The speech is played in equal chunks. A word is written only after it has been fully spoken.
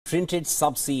printed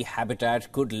subsea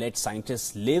habitat could let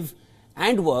scientists live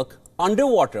and work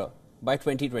underwater by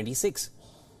 2026.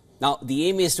 Now, the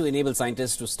aim is to enable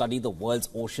scientists to study the world's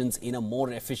oceans in a more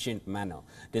efficient manner.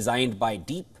 Designed by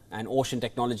Deep, an ocean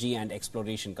technology and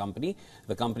exploration company,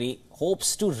 the company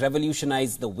hopes to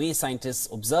revolutionize the way scientists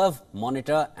observe,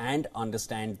 monitor and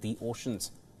understand the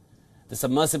oceans. The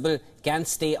submersible can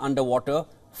stay underwater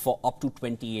for up to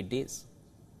 28 days.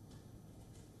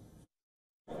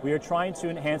 We are trying to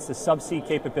enhance the subsea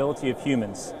capability of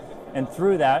humans, and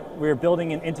through that, we are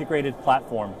building an integrated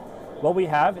platform. What we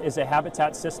have is a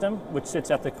habitat system which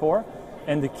sits at the core,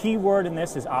 and the key word in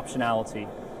this is optionality.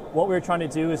 What we're trying to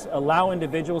do is allow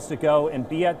individuals to go and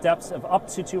be at depths of up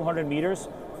to 200 meters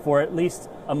for at least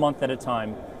a month at a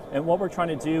time. And what we're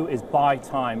trying to do is buy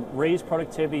time, raise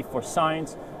productivity for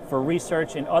science, for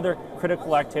research, and other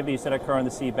critical activities that occur on the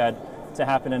seabed to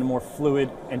happen in a more fluid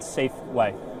and safe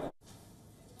way.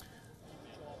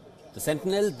 The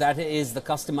Sentinel, that is the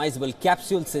customizable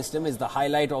capsule system, is the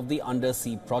highlight of the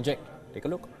undersea project. Take a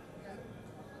look.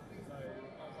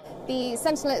 The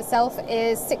Sentinel itself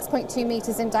is 6.2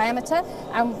 meters in diameter,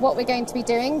 and what we're going to be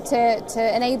doing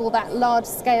to enable that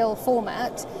large-scale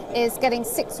format is getting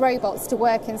 6 robots to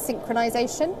work in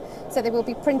synchronization. So they will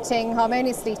be printing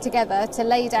harmoniously together to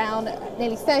lay down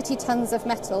nearly 30 tons of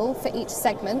metal for each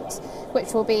segment,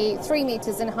 which will be 3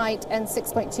 meters in height and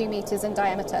 6.2 meters in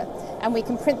diameter. And we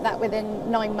can print that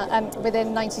within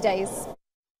 90 days.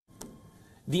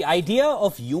 The idea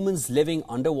of humans living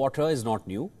underwater is not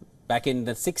new. Back in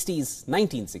the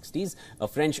 1960s, a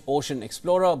French ocean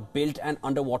explorer built an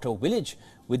underwater village.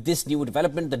 With this new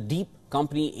development, the Deep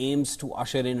company aims to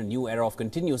usher in a new era of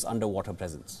continuous underwater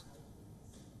presence.